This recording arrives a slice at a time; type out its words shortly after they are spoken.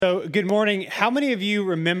So, good morning. How many of you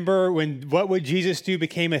remember when What Would Jesus Do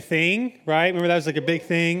became a thing, right? Remember that was like a big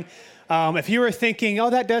thing? If you were thinking, oh,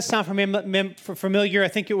 that does sound familiar, I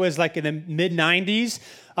think it was like in the mid-90s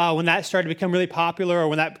when that started to become really popular or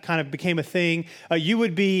when that kind of became a thing, you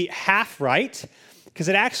would be half right, because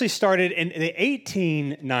it actually started in the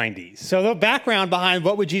 1890s. So the background behind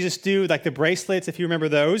What Would Jesus Do, like the bracelets, if you remember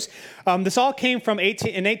those, this all came from in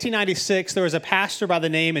 1896. There was a pastor by the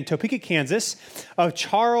name in Topeka, Kansas, of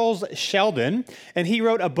Charles Sheldon, and he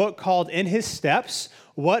wrote a book called In His Steps,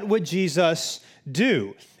 What Would Jesus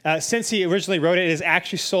Do? Since he originally wrote it, it has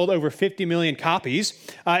actually sold over 50 million copies.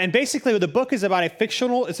 And basically, the book is about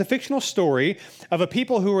it's a fictional story of a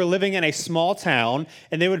people who were living in a small town,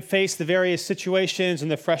 and they would face the various situations and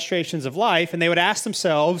the frustrations of life, and they would ask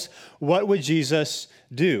themselves, what would Jesus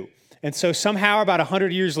do? And so somehow, about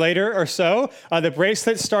 100 years later or so, the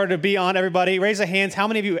bracelets started to be on everybody. Raise a hands. How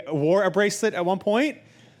many of you wore a bracelet at one point?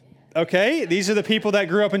 Okay, these are the people that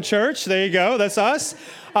grew up in church. There you go. That's us.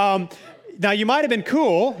 Now, you might have been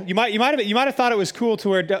cool. You might have thought it was cool to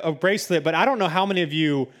wear a bracelet, but I don't know how many of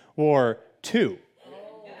you wore two.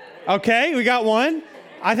 Okay, we got one.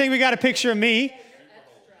 I think we got a picture of me.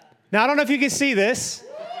 Now, I don't know if you can see this.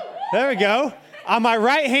 There we go. On my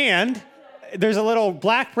right hand, there's a little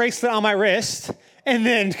black bracelet on my wrist, and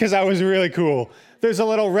then, because I was really cool, there's a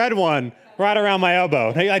little red one right around my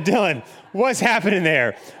elbow. Hey, Dylan, what's happening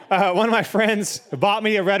there? One of my friends bought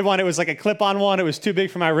me a red one. It was like a clip-on one. It was too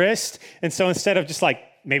big for my wrist. And so instead of just like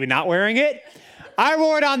maybe not wearing it, I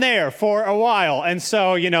wore it on there for a while. And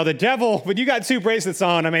so, the devil, when you got two bracelets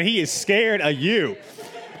on, he is scared of you.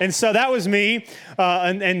 And so that was me.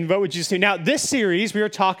 And what would Jesus do? Now, this series, we are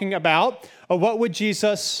talking about what would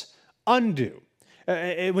Jesus undo?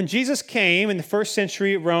 When Jesus came in the first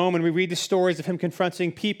century at Rome, and we read the stories of him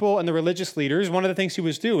confronting people and the religious leaders, one of the things he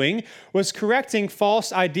was doing was correcting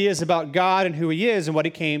false ideas about God and who he is and what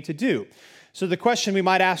he came to do. So the question we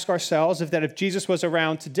might ask ourselves is that if Jesus was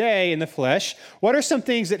around today in the flesh, what are some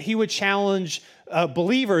things that he would challenge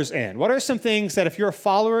believers in? What are some things that if you're a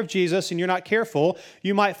follower of Jesus and you're not careful,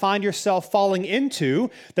 you might find yourself falling into,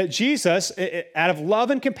 that Jesus, out of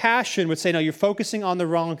love and compassion, would say, no, you're focusing on the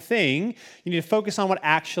wrong thing. You need to focus on what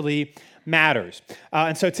actually matters.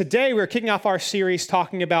 And so today we're kicking off our series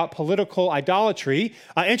talking about political idolatry.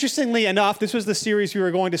 Interestingly enough, this was the series we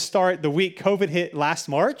were going to start the week COVID hit last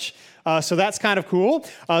March. So that's kind of cool.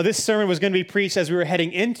 This sermon was going to be preached as we were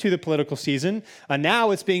heading into the political season.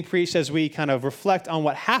 Now it's being preached as we kind of reflect on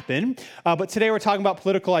what happened. But today we're talking about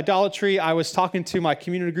political idolatry. I was talking to my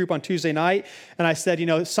community group on Tuesday night, and I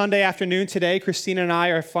said, Sunday afternoon today, Christina and I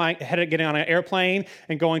are getting on an airplane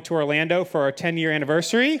and going to Orlando for our 10-year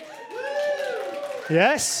anniversary.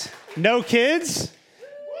 Yes. No kids.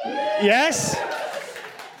 Yes.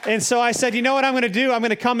 And so I said, you know what I'm going to do? I'm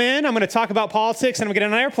going to come in, I'm going to talk about politics, and I'm going to get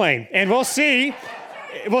on an airplane. And we'll see.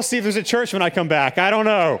 We'll see if there's a church when I come back. I don't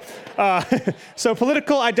know. So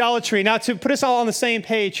political idolatry. Now, to put us all on the same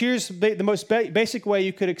page, here's the most basic way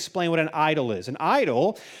you could explain what an idol is. An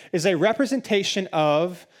idol is a representation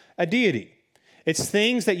of a deity. It's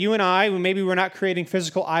things that you and I, maybe we're not creating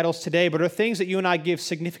physical idols today, but are things that you and I give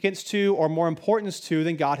significance to or more importance to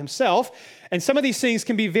than God himself. And some of these things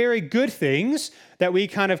can be very good things that we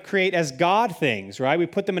kind of create as God things, right? We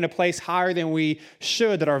put them in a place higher than we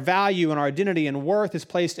should, that our value and our identity and worth is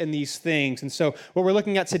placed in these things. And so what we're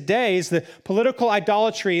looking at today is the political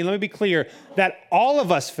idolatry, and let me be clear, that all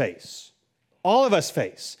of us face. All of us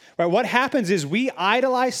face, right? What happens is we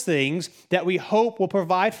idolize things that we hope will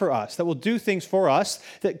provide for us, that will do things for us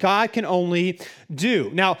that God can only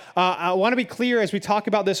do. Now, I want to be clear as we talk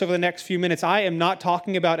about this over the next few minutes. I am not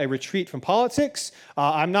talking about a retreat from politics.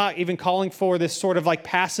 I'm not even calling for this sort of like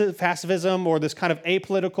passivism or this kind of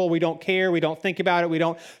apolitical, we don't care, we don't think about it, we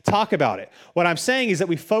don't talk about it. What I'm saying is that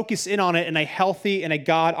we focus in on it in a healthy and a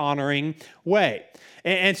God-honoring way.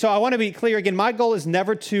 And so I want to be clear again, my goal is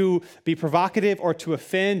never to be provocative or to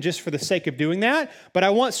offend just for the sake of doing that, but I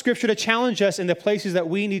want Scripture to challenge us in the places that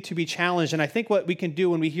we need to be challenged. And I think what we can do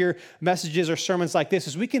when we hear messages or sermons like this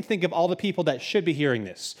is we can think of all the people that should be hearing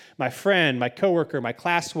this. My friend, my coworker, my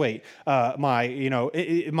classmate,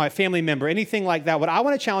 my family member, anything like that. What I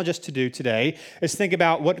want to challenge us to do today is think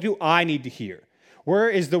about, what do I need to hear?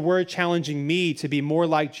 Where is the word challenging me to be more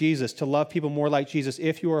like Jesus, to love people more like Jesus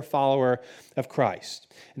if you are a follower of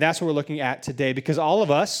Christ? And that's what we're looking at today, because all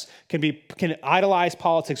of us can idolize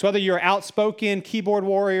politics, whether you're outspoken, keyboard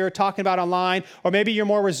warrior, talking about online, or maybe you're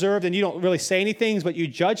more reserved and you don't really say anything, but you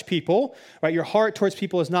judge people, right? Your heart towards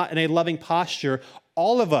people is not in a loving posture.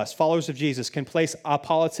 all of us, followers of Jesus, can place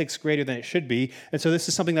politics greater than it should be. And so this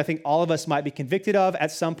is something that I think all of us might be convicted of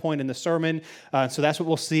at some point in the sermon. So that's what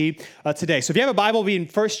we'll see today. So if you have a Bible, be in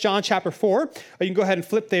 1 John chapter 4. You can go ahead and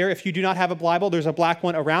flip there. If you do not have a Bible, there's a black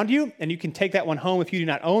one around you, and you can take that one home if you do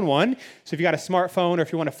not own one. So if you got a smartphone, or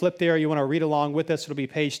if you want to flip there, you want to read along with us, it'll be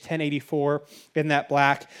page 1084 in that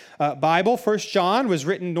black Bible. 1 John was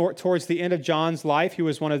written towards the end of John's life. He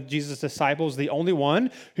was one of Jesus' disciples, the only one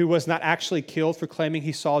who was not actually killed for claiming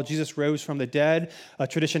he saw Jesus rose from the dead.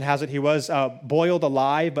 Tradition has it he was boiled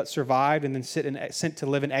alive but survived and then sent to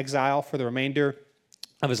live in exile for the remainder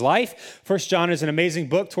of his life. 1 John is an amazing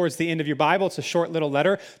book towards the end of your Bible. It's a short little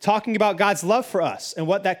letter talking about God's love for us and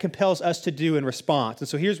what that compels us to do in response. And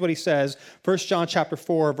so here's what he says, 1 John chapter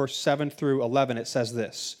 4, verse 7 through 11. It says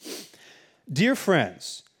this: "Dear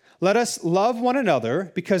friends, let us love one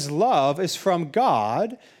another because love is from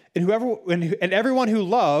God, and everyone who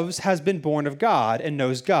loves has been born of God and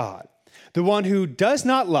knows God. The one who does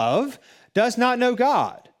not love does not know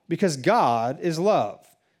God, because God is love.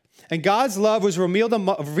 And God's love was revealed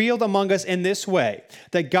among us in this way,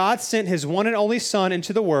 that God sent his one and only Son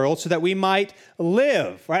into the world so that we might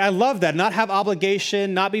live." Right? I love that. Not have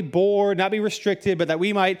obligation, not be bored, not be restricted, but that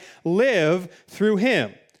we might live through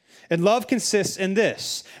him. And love consists in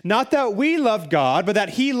this: not that we loved God, but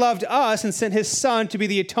that he loved us and sent his Son to be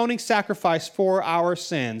the atoning sacrifice for our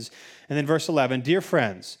sins. And then verse 11, "Dear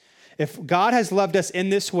friends, if God has loved us in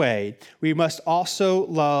this way, we must also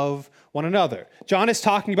love one another." John is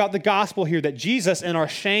talking about the gospel here, that Jesus in our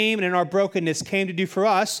shame and in our brokenness came to do for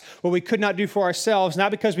us what we could not do for ourselves,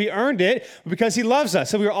 not because we earned it, but because he loves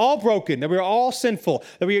us. That we are all broken, that we are all sinful,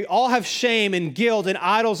 that we all have shame and guilt and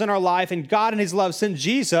idols in our life, and God in his love sent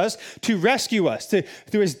Jesus to rescue us.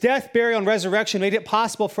 Through his death, burial, and resurrection, made it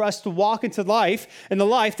possible for us to walk into life and the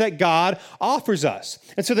life that God offers us.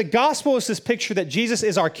 And so the gospel is this picture that Jesus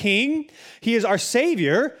is our King, he is our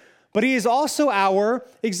Savior, but he is also our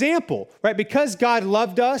example, right? Because God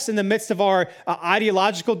loved us in the midst of our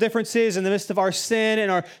ideological differences, in the midst of our sin and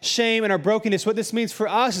our shame and our brokenness, what this means for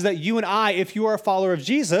us is that you and I, if you are a follower of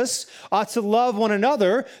Jesus, ought to love one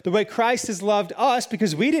another the way Christ has loved us,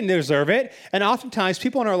 because we didn't deserve it, and oftentimes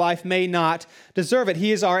people in our life may not deserve it.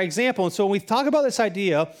 He is our example. And so when we talk about this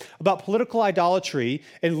idea about political idolatry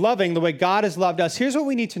and loving the way God has loved us, here's what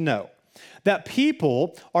we need to know: that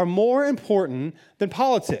people are more important than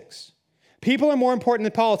politics. People are more important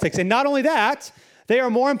than politics. And not only that, they are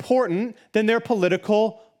more important than their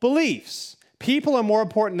political beliefs. People are more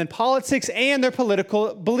important than politics and their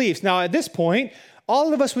political beliefs. Now, at this point,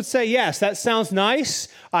 all of us would say, yes, that sounds nice.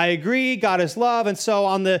 I agree. God is love. And so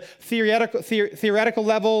on the theoretical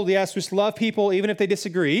level, yes, just love people even if they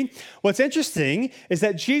disagree. What's interesting is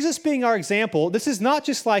that Jesus being our example, this is not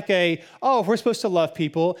just like if we're supposed to love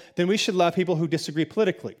people, then we should love people who disagree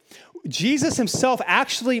politically. Jesus himself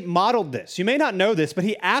actually modeled this. You may not know this, but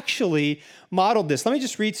he actually modeled this. Let me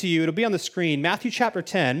just read to you. It'll be on the screen. Matthew chapter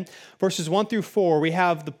 10, verses 1 through 4. We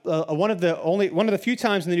have one of the few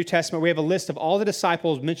times in the New Testament we have a list of all the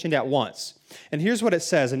disciples mentioned at once. And here's what it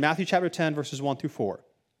says in Matthew chapter 10, verses 1 through 4.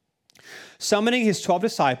 "Summoning his 12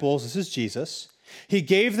 disciples," this is Jesus, he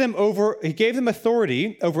gave them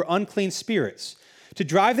authority over unclean spirits, to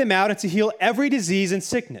drive them out and to heal every disease and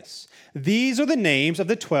sickness. These are the names of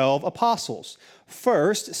the 12 apostles.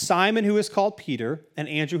 First, Simon, who is called Peter, and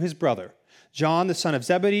Andrew his brother, John the son of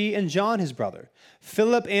Zebedee, and John his brother,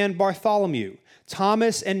 Philip and Bartholomew,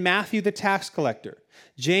 Thomas and Matthew the tax collector,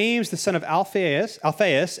 James the son of Alphaeus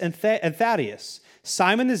and Thaddeus,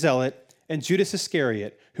 Simon the zealot, and Judas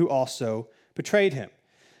Iscariot, who also betrayed him.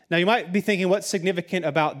 Now, you might be thinking, what's significant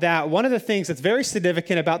about that? One of the things that's very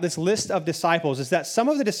significant about this list of disciples is that some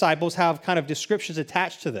of the disciples have kind of descriptions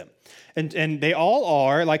attached to them. And they all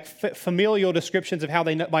are like familial descriptions of how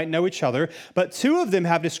they might know each other. But two of them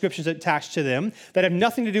have descriptions attached to them that have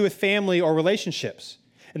nothing to do with family or relationships.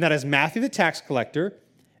 And that is Matthew the tax collector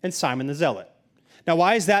and Simon the zealot. Now,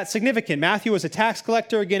 why is that significant? Matthew was a tax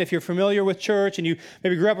collector. Again, if you're familiar with church and you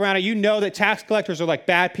maybe grew up around it, you know that tax collectors are like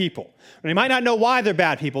bad people. And you might not know why they're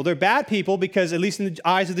bad people. They're bad people because, at least in the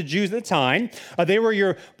eyes of the Jews at the time, they were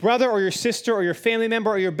your brother or your sister or your family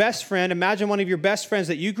member or your best friend. Imagine one of your best friends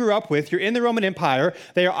that you grew up with. You're in the Roman Empire.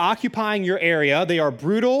 They are occupying your area. They are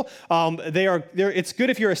brutal. It's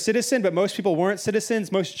good if you're a citizen, but most people weren't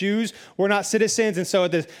citizens. Most Jews were not citizens. And so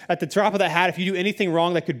at the drop of the hat, if you do anything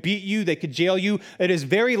wrong, they could beat you. They could jail you. It is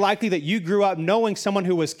very likely that you grew up knowing someone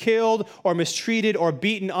who was killed or mistreated or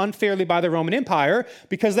beaten unfairly by the Roman Empire,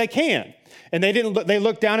 because they can. And they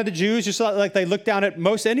looked down at the Jews just like they looked down at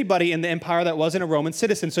most anybody in the empire that wasn't a Roman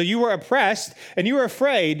citizen. So you were oppressed and you were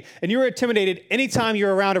afraid and you were intimidated anytime you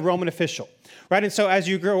were around a Roman official. Right? And so as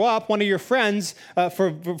you grow up, one of your friends,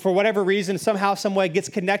 for whatever reason, somehow, some way gets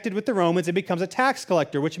connected with the Romans and becomes a tax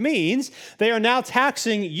collector, which means they are now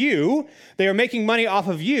taxing you. They are making money off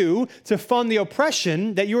of you to fund the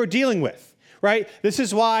oppression that you are dealing with. Right? This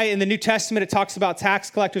is why in the New Testament it talks about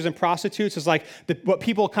tax collectors and prostitutes as like what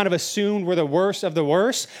people kind of assumed were the worst of the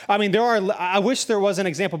worst. I mean, I wish there was an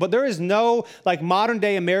example, but there is no like modern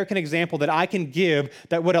day American example that I can give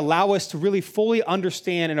that would allow us to really fully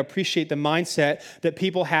understand and appreciate the mindset that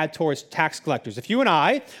people had towards tax collectors. If you and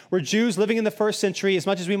I were Jews living in the first century, as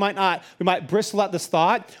much as we might bristle at this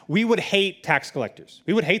thought, we would hate tax collectors.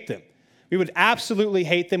 We would hate them. We would absolutely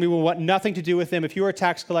hate them. We would want nothing to do with them. If you were a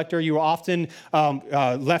tax collector, you were often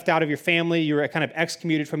left out of your family. You were kind of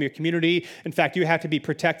excommunicated from your community. In fact, you had to be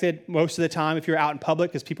protected most of the time if you were out in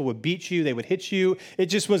public because people would beat you, they would hit you. It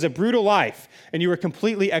just was a brutal life, and you were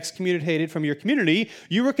completely excommunicated from your community.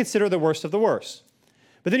 You were considered the worst of the worst.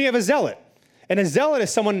 But then you have a zealot. And a zealot is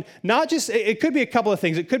someone, not just, it could be a couple of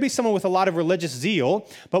things. It could be someone with a lot of religious zeal,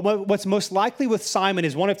 but what's most likely with Simon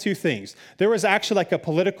is one of two things. There was actually like a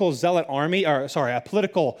political zealot army, a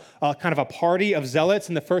political kind of a party of zealots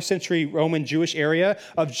in the first century Roman Jewish area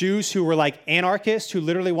of Jews who were like anarchists who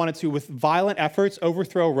literally wanted to, with violent efforts,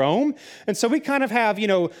 overthrow Rome. And so we kind of have,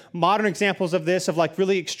 modern examples of this, of like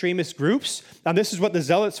really extremist groups. Now this is what the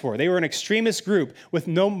zealots were. They were an extremist group with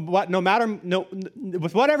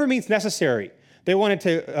with whatever means necessary. They wanted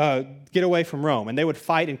to get away from Rome, and they would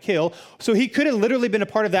fight and kill. So he could have literally been a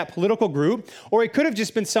part of that political group, or he could have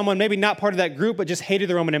just been someone maybe not part of that group, but just hated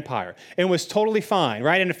the Roman Empire and was totally fine,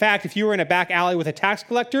 right? And in fact, if you were in a back alley with a tax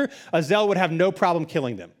collector, a zealot would have no problem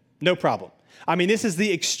killing them. No problem. I mean, this is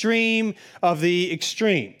the extreme of the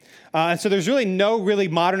extreme. And so there's really no really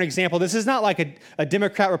modern example. This is not like a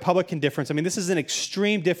Democrat-Republican difference. I mean, this is an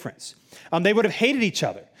extreme difference. They would have hated each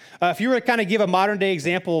other. If you were to kind of give a modern day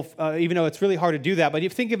example, even though it's really hard to do that, but if you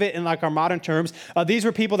think of it in like our modern terms, these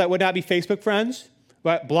were people that would not be Facebook friends.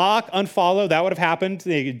 But block, unfollow, that would have happened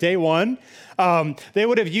day one. They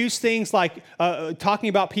would have used things like talking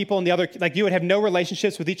about people in the other, like you would have no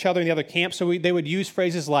relationships with each other in the other camp. So they would use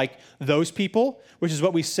phrases like those people, which is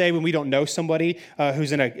what we say when we don't know somebody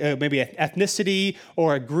who's in maybe an ethnicity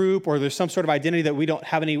or a group, or there's some sort of identity that we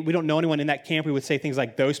don't know anyone in that camp. We would say things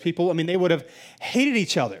like those people. I mean, they would have hated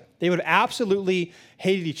each other. They would have absolutely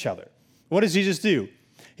hated each other. What does Jesus do?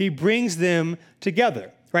 He brings them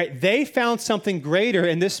together. Right? They found something greater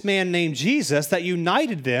in this man named Jesus that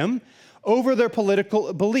united them over their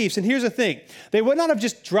political beliefs. And here's the thing. They would not have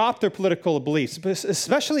just dropped their political beliefs,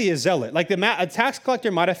 especially a zealot. Like a tax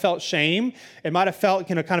collector might have felt shame. It might have felt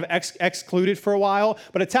kind of excluded for a while.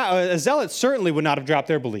 But a zealot certainly would not have dropped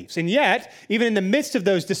their beliefs. And yet, even in the midst of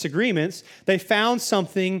those disagreements, they found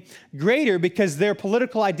something greater because their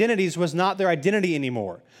political identities was not their identity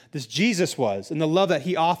anymore. This Jesus was, and the love that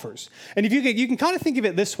he offers. And if you can kind of think of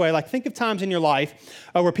it this way, like think of times in your life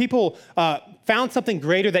where people found something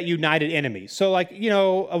greater that united enemies. So like,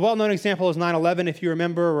 a well-known example is 9/11, if you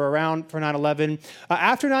remember, or around for 9/11.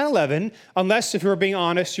 After 9/11, unless, if you were being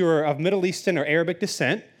honest, you were of Middle Eastern or Arabic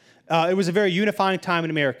descent, it was a very unifying time in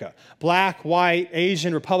America. Black, white,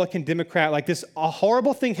 Asian, Republican, Democrat, like this, a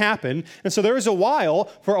horrible thing happened. And so there was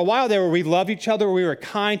for a while there where we loved each other, where we were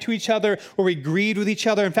kind to each other, where we agreed with each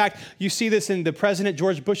other. In fact, you see this in the President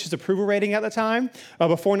George Bush's approval rating at the time.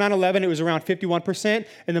 Before 9/11, it was around 51%.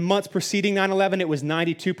 In the months preceding 9/11, it was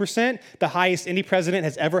 92%, the highest any president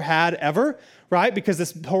has ever had, right? Because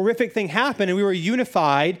this horrific thing happened and we were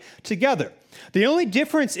unified together. The only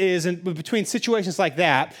difference is between situations like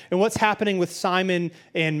that and what's happening with Simon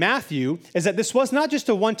and Matthew is that this was not just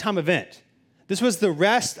a one-time event. This was the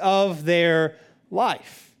rest of their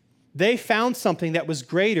life. They found something that was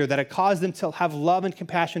greater, that had caused them to have love and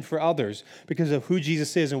compassion for others because of who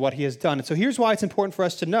Jesus is and what he has done. And so here's why it's important for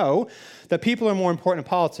us to know that people are more important in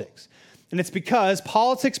politics. And it's because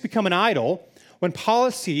politics become an idol when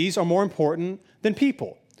policies are more important than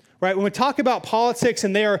people. Right? When we talk about politics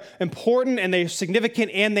and they are important and they're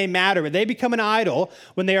significant and they matter, they become an idol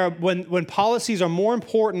when policies are more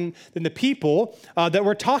important than the people that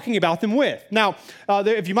we're talking about them with. Now,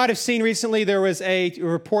 if you might have seen recently, there was a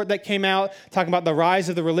report that came out talking about the rise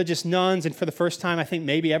of the religious nuns, and for the first time, I think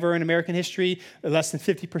maybe ever in American history, less than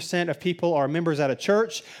 50% of people are members at a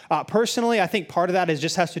church. Personally, I think part of that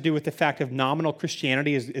just has to do with the fact of nominal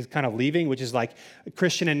Christianity is kind of leaving, which is like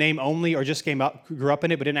Christian in name only, or just grew up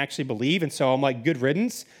in it but didn't actually actually believe. And so I'm like, good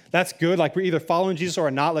riddance. That's good. Like we're either following Jesus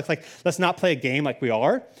or not. Let's not play a game like we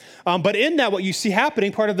are. But in that, what you see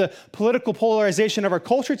happening, part of the political polarization of our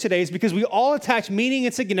culture today is because we all attach meaning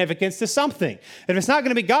and significance to something. And if it's not going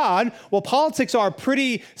to be God, well, politics are a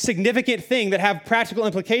pretty significant thing that have practical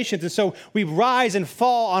implications. And so we rise and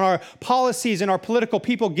fall on our policies and our political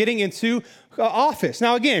people getting into office.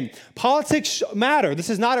 Now, again, politics matter. This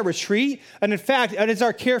is not a retreat. And in fact, it is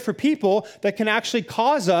our care for people that can actually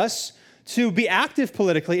cause us to be active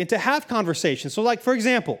politically and to have conversations. So like, for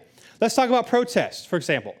example, let's talk about protests, for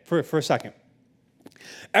example, for a second.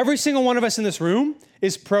 Every single one of us in this room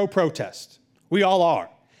is pro-protest. We all are.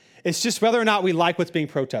 It's just whether or not we like what's being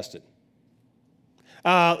protested.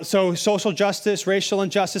 So social justice, racial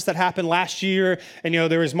injustice that happened last year, and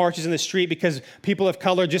there was marches in the street because people of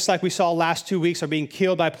color, just like we saw last 2 weeks, are being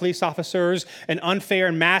killed by police officers, and unfair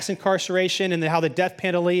and mass incarceration, and how the death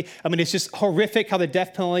penalty, it's just horrific how the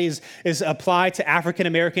death penalty is applied to African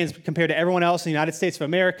Americans compared to everyone else in the United States of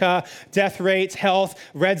America, death rates, health,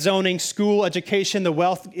 red zoning, school, education, the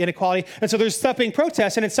wealth inequality. And so there's stuff being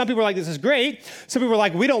protested, and some people are like, this is great. Some people are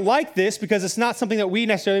like, we don't like this because it's not something that we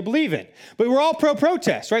necessarily believe in. But we're all pro-protest.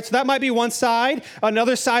 Right? So that might be one side.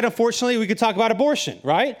 Another side, unfortunately, we could talk about abortion,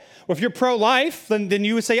 right? Well, if you're pro-life, then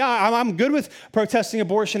you would say, I'm good with protesting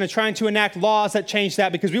abortion and trying to enact laws that change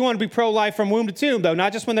that because we want to be pro-life from womb to tomb, though,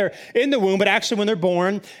 not just when they're in the womb, but actually when they're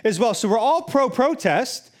born as well. So we're all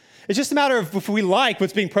pro-protest. It's just a matter of if we like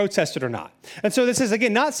what's being protested or not. And so this is,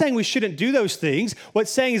 again, not saying we shouldn't do those things.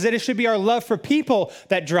 What's saying is that it should be our love for people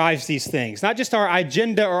that drives these things, not just our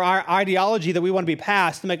agenda or our ideology that we want to be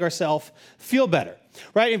passed to make ourselves feel better,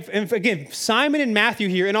 right? And again, Simon and Matthew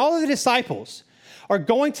here and all of the disciples are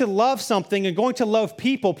going to love something and going to love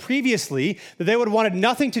people previously that they would have wanted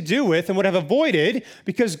nothing to do with and would have avoided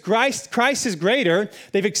because Christ is greater.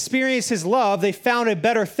 They've experienced his love. They found a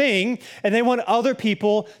better thing, and they want other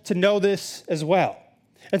people to know this as well.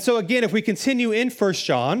 And so again, if we continue in 1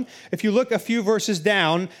 John, if you look a few verses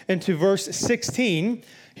down into verse 16,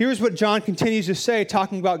 here's what John continues to say,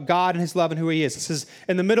 talking about God and his love and who he is. This is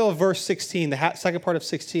in the middle of verse 16, the second part of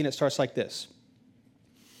 16, it starts like this.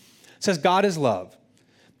 It says, God is love.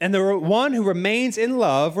 And the one who remains in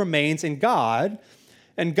love remains in God,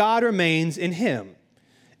 and God remains in him.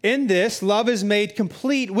 In this, love is made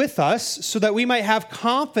complete with us so that we might have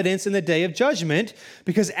confidence in the day of judgment,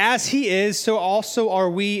 because as he is, so also are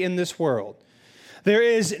we in this world. There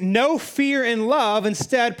is no fear in love.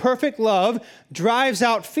 Instead, perfect love drives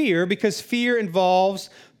out fear because fear involves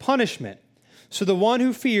punishment. So the one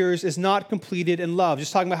who fears is not completed in love.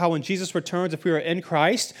 Just talking about how when Jesus returns, if we are in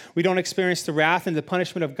Christ, we don't experience the wrath and the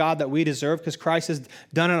punishment of God that we deserve because Christ has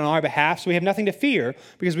done it on our behalf. So we have nothing to fear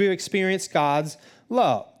because we've experienced God's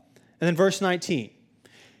love. And then verse 19.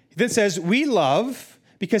 He then says, we love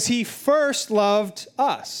because he first loved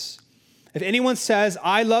us. If anyone says,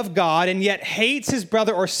 I love God, and yet hates his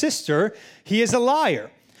brother or sister, he is a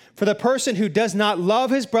liar. For the person who does not love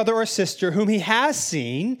his brother or sister whom he has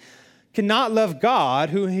seen cannot love God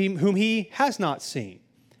whom he has not seen.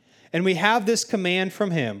 And we have this command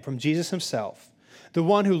from him, from Jesus himself. The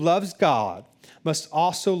one who loves God must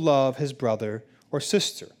also love his brother or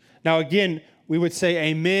sister. Now again, we would say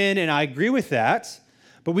amen, and I agree with that,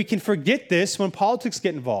 but we can forget this when politics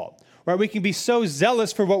get involved. Right? We can be so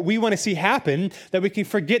zealous for what we want to see happen that we can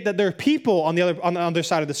forget that there are people on the other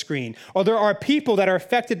side of the screen, or there are people that are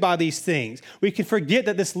affected by these things. We can forget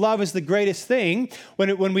that this love is the greatest thing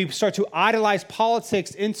when we start to idolize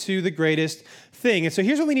politics into the greatest thing. And so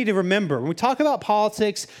here's what we need to remember. When we talk about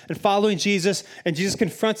politics and following Jesus and Jesus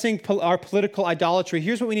confronting our political idolatry,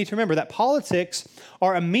 here's what we need to remember, that politics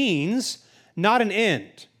are a means, not an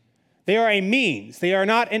end. They are a means. They are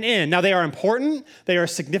not an end. Now, they are important. They are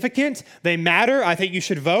significant. They matter. I think you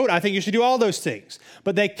should vote. I think you should do all those things.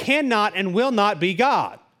 But they cannot and will not be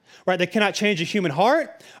God. Right? They cannot change a human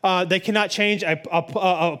heart. They cannot change a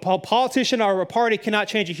politician or a party cannot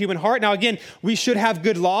change a human heart. Now, again, we should have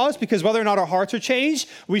good laws because whether or not our hearts are changed,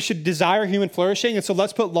 we should desire human flourishing. And so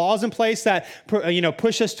let's put laws in place that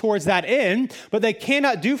push us towards that end. But they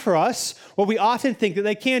cannot do for us what we often think that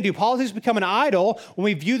they can do. Politics become an idol when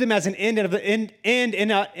we view them as an end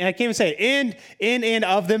and I can't even say it, end in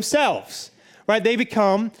of themselves. Right? They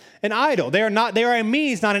become an idol. They are a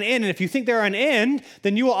means, not an end. And if you think they're an end,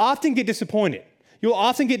 then you will often get disappointed. You will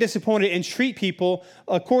often get disappointed and treat people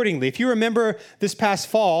accordingly. If you remember this past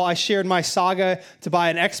fall, I shared my saga to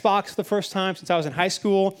buy an Xbox for the first time since I was in high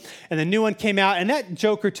school, and the new one came out, and that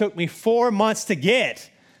joker took me 4 months to get.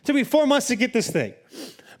 It took me 4 months to get this thing.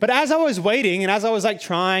 But as I was waiting and as I was like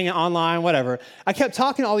trying online, whatever, I kept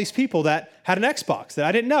talking to all these people that had an Xbox that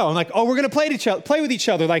I didn't know. I'm like, oh, we're going to play with each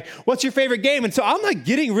other. Like, what's your favorite game? And so I'm like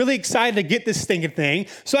getting really excited to get this stinking thing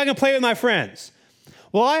so I can play with my friends.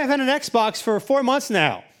 Well, I have had an Xbox for 4 months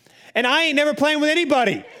now, and I ain't never playing with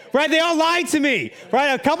anybody, right? They all lied to me, right?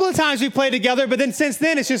 A couple of times we played together, but then since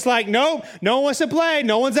then, it's just like, nope, no one wants to play.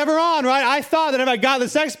 No one's ever on, right? I thought that if I got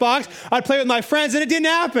this Xbox, I'd play with my friends, and it didn't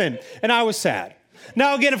happen, and I was sad.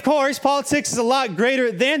 Now, again, of course, politics is a lot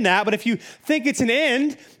greater than that, but if you think it's an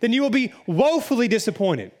end, then you will be woefully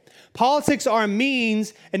disappointed. Politics are a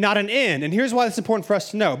means and not an end, and here's why it's important for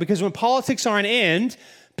us to know, because when politics are an end,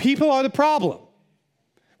 people are the problem.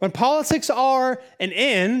 When politics are an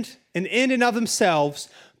end in of themselves,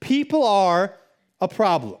 people are a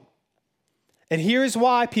problem. And here's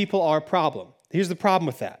why people are a problem. Here's the problem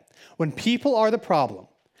with that. When people are the problem,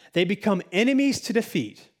 they become enemies to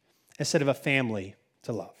defeat instead of a family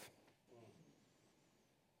to love.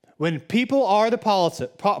 When people are the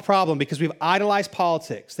problem because we've idolized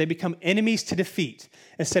politics, they become enemies to defeat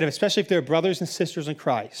instead of, especially if they're brothers and sisters in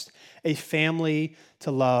Christ, a family to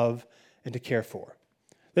love and to care for.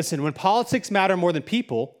 Listen, when politics matter more than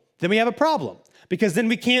people, then we have a problem because then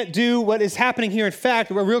we can't do what is happening here. In fact,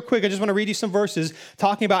 real quick, I just want to read you some verses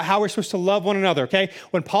talking about how we're supposed to love one another, okay?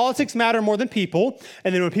 When politics matter more than people,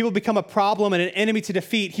 and then when people become a problem and an enemy to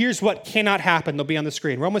defeat, here's what cannot happen. They'll be on the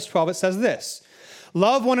screen. Romans 12, it says this: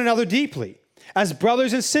 love one another deeply as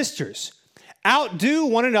brothers and sisters. Outdo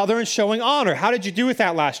one another in showing honor. How did you do with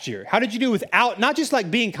that last year? How did you do without, not just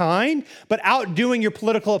like being kind, but outdoing your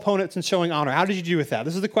political opponents and showing honor? How did you do with that?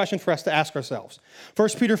 This is the question for us to ask ourselves. 1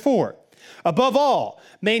 Peter 4, above all,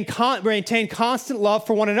 maintain constant love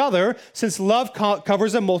for one another, since love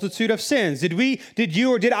covers a multitude of sins. Did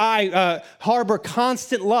you or did I harbor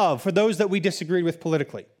constant love for those that we disagreed with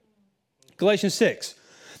politically? Galatians 6,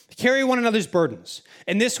 carry one another's burdens.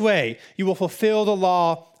 In this way, you will fulfill the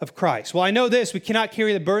law of Christ. Well, I know this, we cannot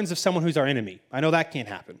carry the burdens of someone who's our enemy. I know that can't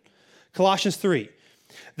happen. Colossians 3,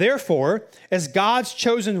 therefore, as God's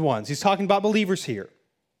chosen ones, he's talking about believers here,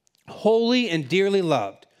 holy and dearly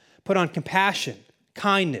loved, put on compassion,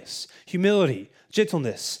 kindness, humility,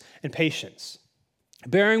 gentleness, and patience,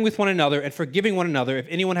 bearing with one another and forgiving one another if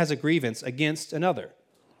anyone has a grievance against another,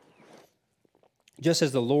 just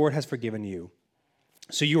as the Lord has forgiven you.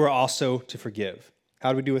 So you are also to forgive.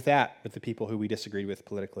 How do we do with that with the people who we disagreed with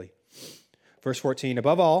politically? Verse 14,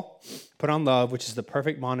 above all, put on love, which is the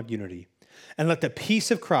perfect bond of unity. And let the peace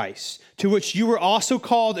of Christ, to which you were also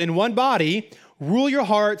called in one body, rule your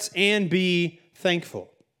hearts and be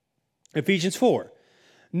thankful. Ephesians 4,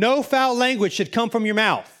 no foul language should come from your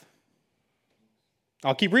mouth.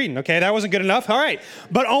 I'll keep reading, okay? That wasn't good enough. All right.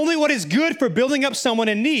 But only what is good for building up someone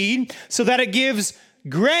in need so that it gives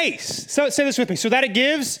grace. So say this with me. So that it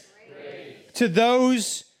gives to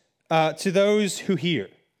those who hear.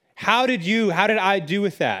 How did I do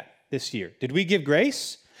with that this year? Did we give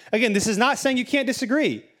grace? Again, this is not saying you can't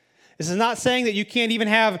disagree. This is not saying that you can't even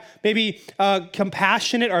have maybe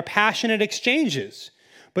compassionate or passionate exchanges.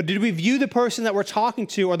 But did we view the person that we're talking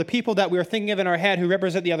to or the people that we are thinking of in our head who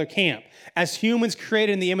represent the other camp as humans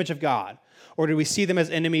created in the image of God? Or do we see them as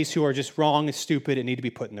enemies who are just wrong and stupid and need to be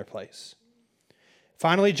put in their place?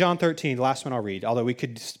 Finally, John 13, the last one I'll read, although we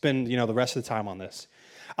could spend, the rest of the time on this.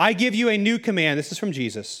 I give you a new command. This is from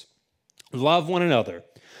Jesus. Love one another.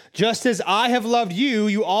 Just as I have loved you,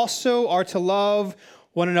 you also are to love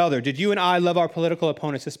one another. Did you and I love our political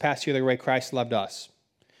opponents this past year the way Christ loved us?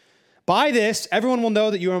 By this, everyone will know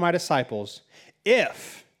that you are my disciples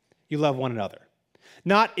if you love one another.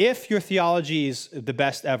 Not if your theology is the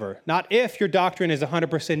best ever. Not if your doctrine is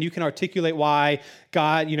 100%. You can articulate why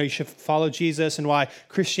God, you should follow Jesus and why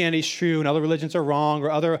Christianity is true and other religions are wrong or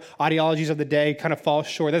other ideologies of the day kind of fall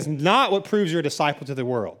short. That's not what proves you're a disciple to the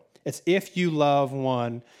world. It's if you love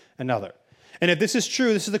one another. And if this is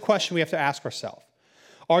true, this is the question we have to ask ourselves.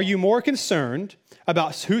 Are you more concerned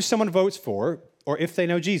about who someone votes for or if they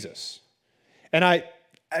know Jesus? And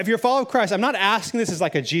if you're a follower of Christ, I'm not asking this as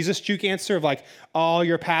like a Jesus juke answer of like, oh,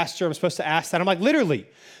 you're a pastor, I'm supposed to ask that. I'm like, literally,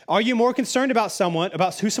 are you more concerned about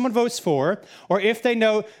who someone votes for, or if they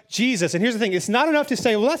know Jesus? And here's the thing, it's not enough to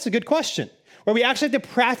say, well, that's a good question, where we actually have to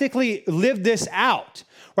practically live this out,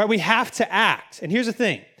 right? We have to act. And here's the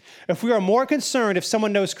thing, if we are more concerned if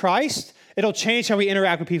someone knows Christ, it'll change how we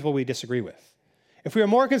interact with people we disagree with. If we are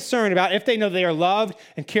more concerned about if they know they are loved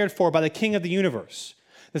and cared for by the King of the universe,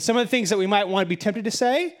 then some of the things that we might want to be tempted to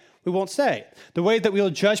say we won't say. The way that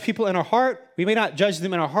we'll judge people in our heart, we may not judge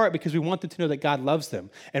them in our heart because we want them to know that God loves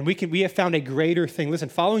them. And we have found a greater thing. Listen,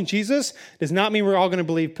 following Jesus does not mean we're all going to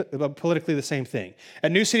believe politically the same thing.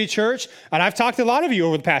 At New City Church, and I've talked to a lot of you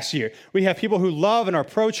over the past year, we have people who love and are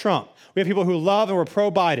pro-Trump. We have people who love and were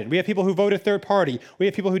pro-Biden. We have people who voted third party. We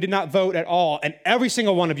have people who did not vote at all. And every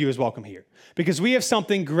single one of you is welcome here because we have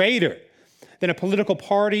something greater than a political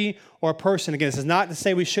party or a person. Again, this is not to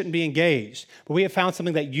say we shouldn't be engaged, but we have found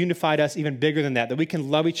something that unified us even bigger than that we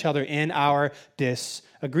can love each other in our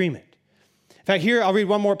disagreement. In fact, here, I'll read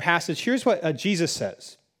one more passage. Here's what Jesus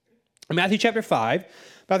says. In Matthew chapter 5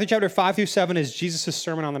 through 7 is Jesus'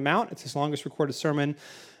 Sermon on the Mount. It's his longest recorded sermon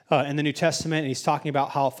in the New Testament, and he's talking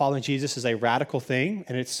about how following Jesus is a radical thing,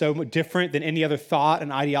 and it's so different than any other thought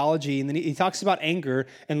and ideology. And then he talks about anger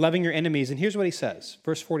and loving your enemies, and here's what he says,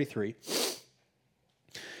 verse 43.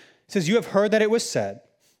 It says, "You have heard that it was said,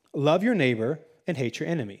 love your neighbor and hate your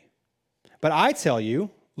enemy. But I tell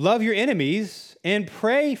you, love your enemies and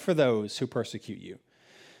pray for those who persecute you,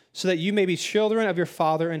 so that you may be children of your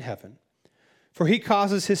Father in heaven. For he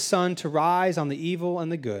causes his sun to rise on the evil and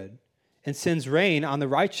the good, and sends rain on the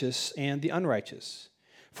righteous and the unrighteous.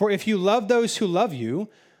 For if you love those who love you,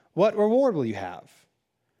 what reward will you have?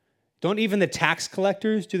 Don't even the tax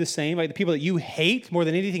collectors do the same? Like the people that you hate more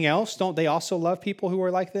than anything else, don't they also love people who are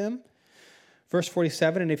like them?" Verse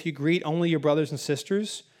 47, "And if you greet only your brothers and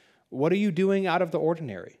sisters, what are you doing out of the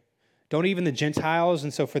ordinary? Don't even the Gentiles,"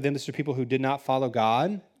 and so for them, this are people who did not follow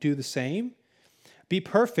God, "do the same? Be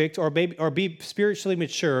perfect or be spiritually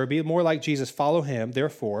mature, be more like Jesus, follow him,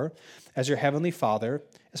 therefore, as your heavenly Father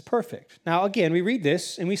is perfect." Now, again, we read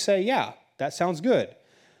this and we say, yeah, that sounds good.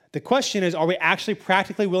 The question is, are we actually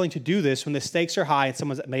practically willing to do this when the stakes are high and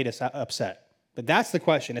someone's made us upset? But that's the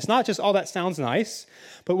question. It's not just, oh, that sounds nice,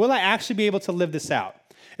 but will I actually be able to live this out?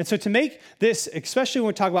 And so to make this, especially when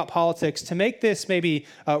we talk about politics, to make this maybe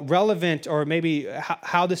relevant or maybe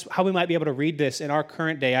how we might be able to read this in our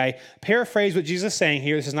current day, I paraphrase what Jesus is saying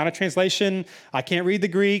here. This is not a translation. I can't read the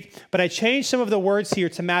Greek, but I changed some of the words here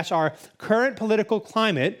to match our current political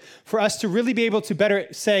climate for us to really be able to better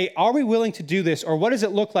say, are we willing to do this, or what does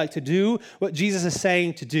it look like to do what Jesus is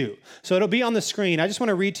saying to do? So it'll be on the screen. I just want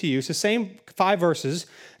to read to you. It's the same 5 verses,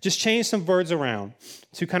 just change some words around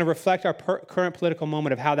to kind of reflect our current political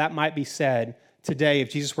moment of how that might be said today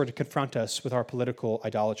if Jesus were to confront us with our political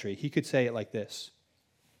idolatry. He could say it like this: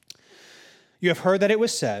 "You have heard that it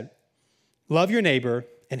was said, love your neighbor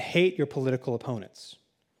and hate your political opponents.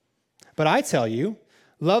 But I tell you,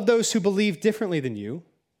 love those who believe differently than you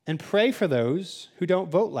and pray for those who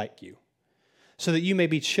don't vote like you, so that you may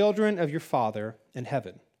be children of your Father in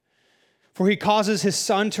heaven. For he causes his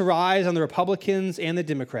sun to rise on the Republicans and the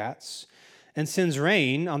Democrats, and sends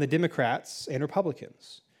rain on the Democrats and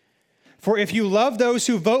Republicans. For if you love those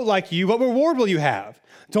who vote like you, what reward will you have?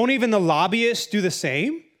 Don't even the lobbyists do the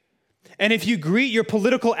same? And if you greet your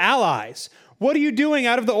political allies, what are you doing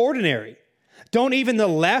out of the ordinary? Don't even the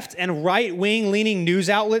left and right-wing leaning news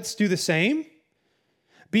outlets do the same?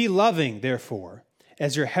 Be loving, therefore,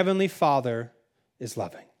 as your heavenly Father is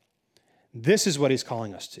loving." This is what he's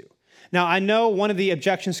calling us to. Now, I know one of the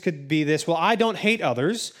objections could be this: well, I don't hate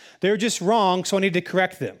others. They're just wrong, so I need to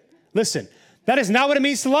correct them. Listen, that is not what it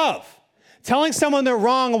means to love. Telling someone they're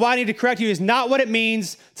wrong and why I need to correct you is not what it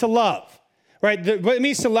means to love, right? What it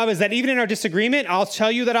means to love is that even in our disagreement, I'll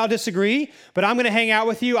tell you that I'll disagree, but I'm going to hang out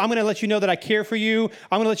with you. I'm going to let you know that I care for you.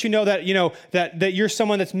 I'm going to let you know that you're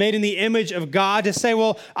someone that's made in the image of God. To say,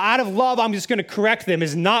 well, out of love, I'm just going to correct them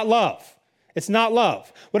is not love. It's not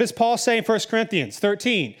love. What does Paul say in 1 Corinthians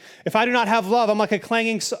 13? If I do not have love, I'm like a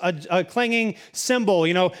clanging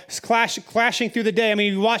cymbal, clashing through the day. I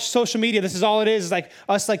mean, you watch social media, this is all it is like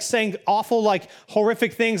us saying awful,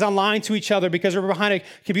 horrific things online to each other because we're behind a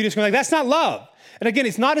computer screen. That's not love. And again,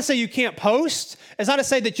 it's not to say you can't post. It's not to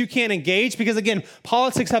say that you can't engage because, again,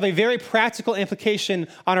 politics have a very practical implication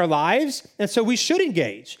on our lives. And so we should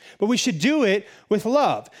engage, but we should do it with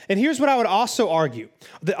love. And here's what I would also argue.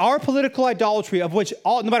 That our political idolatry, of which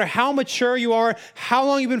no matter how mature you are, how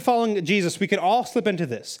long you've been following Jesus, we can all slip into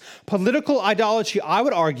this. Political idolatry, I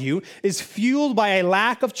would argue, is fueled by a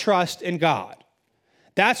lack of trust in God.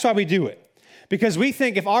 That's why we do it. Because we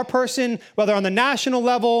think if our person, whether on the national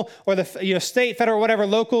level or the state, federal, whatever,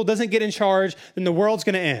 local, doesn't get in charge, then the world's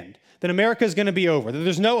going to end. Then America's going to be over.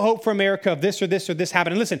 There's no hope for America if this or this or this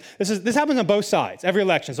happened. And listen, this happens on both sides, every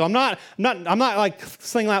election. So I'm not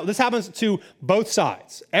slinging out. This happens to both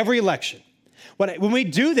sides, every election. When we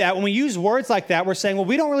do that, when we use words like that, we're saying, well,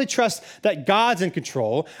 we don't really trust that God's in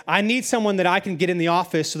control. I need someone that I can get in the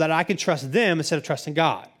office so that I can trust them instead of trusting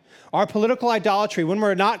God. Our political idolatry, when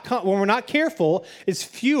we're not careful, is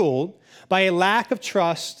fueled by a lack of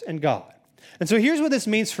trust in God. And so here's what this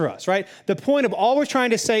means for us, right? The point of all we're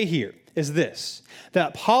trying to say here is this,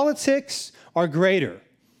 that politics are greater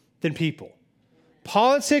than people.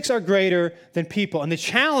 Politics are greater than people. And the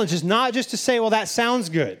challenge is not just to say, well, that sounds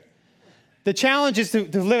good. The challenge is to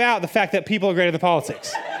live out the fact that people are greater than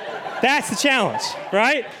politics. That's the challenge,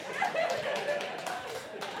 right?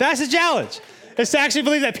 That's the challenge. It's to actually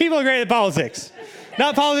believe that people are greater than politics.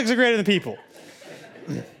 Not politics are greater than people.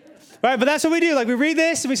 Right? But that's what we do. Like we read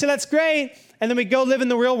this and we say, that's great. And then we go live in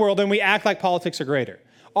the real world and we act like politics are greater.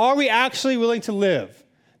 Are we actually willing to live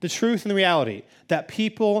the truth and the reality that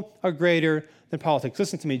people are greater than politics?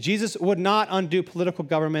 Listen to me. Jesus would not undo political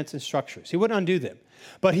governments and structures. He wouldn't undo them.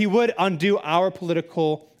 But he would undo our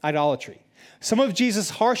political idolatry. Some of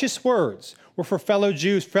Jesus' harshest words were for fellow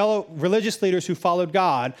Jews, fellow religious leaders who followed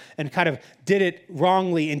God and kind of did it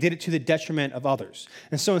wrongly and did it to the detriment of others.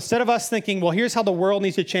 And so instead of us thinking, well, here's how the world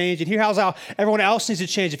needs to change and here's how everyone else needs to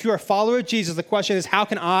change, if you're a follower of Jesus, the question is, how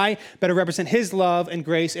can I better represent his love and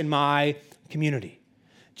grace in my community?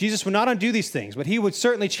 Jesus would not undo these things, but he would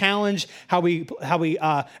certainly challenge how we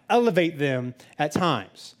elevate them at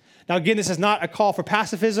times. Now, again, this is not a call for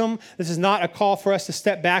pacifism. This is not a call for us to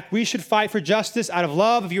step back. We should fight for justice out of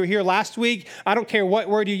love. If you were here last week, I don't care what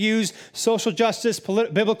word you use, social justice,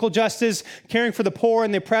 biblical justice, caring for the poor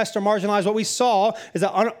and the oppressed or marginalized. What we saw is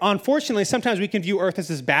that, unfortunately, sometimes we can view earth as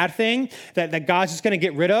this bad thing that God's just going to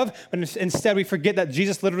get rid of. But instead, we forget that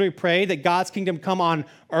Jesus literally prayed that God's kingdom come on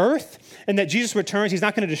earth and that Jesus returns. He's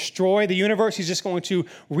not going to destroy the universe. He's just going to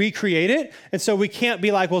recreate it. And so we can't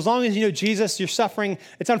be like, well, as long as you know Jesus, you're suffering.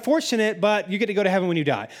 It's unfortunate, but you get to go to heaven when you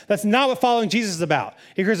die. That's not what following Jesus is about.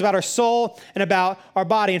 He cares about our soul and about our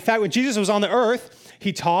body. In fact, when Jesus was on the earth,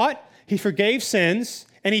 he taught, he forgave sins,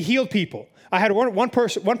 and he healed people. I had one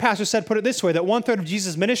pastor said, put it this way, that 1/3 of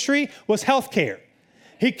Jesus' ministry was healthcare.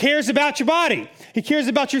 He cares about your body. He cares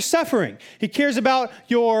about your suffering. He cares about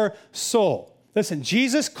your soul. Listen,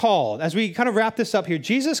 Jesus called, as we kind of wrap this up here,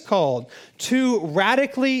 Jesus called two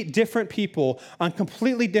radically different people on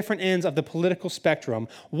completely different ends of the political spectrum,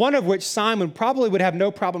 one of which Simon probably would have no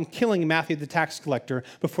problem killing Matthew the tax collector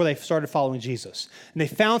before they started following Jesus. And they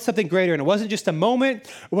found something greater, and it wasn't just a moment,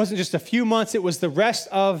 it wasn't just a few months, it was the rest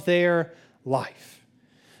of their life.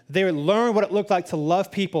 They would learn what it looked like to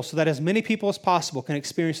love people so that as many people as possible can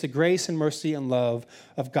experience the grace and mercy and love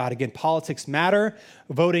of God. Again, politics matter.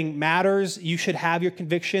 Voting matters. You should have your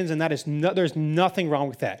convictions, and there's nothing wrong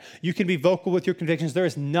with that. You can be vocal with your convictions. There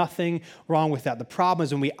is nothing wrong with that. The problem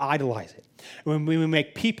is when we idolize it, when we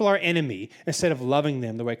make people our enemy instead of loving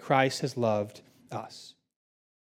them the way Christ has loved us.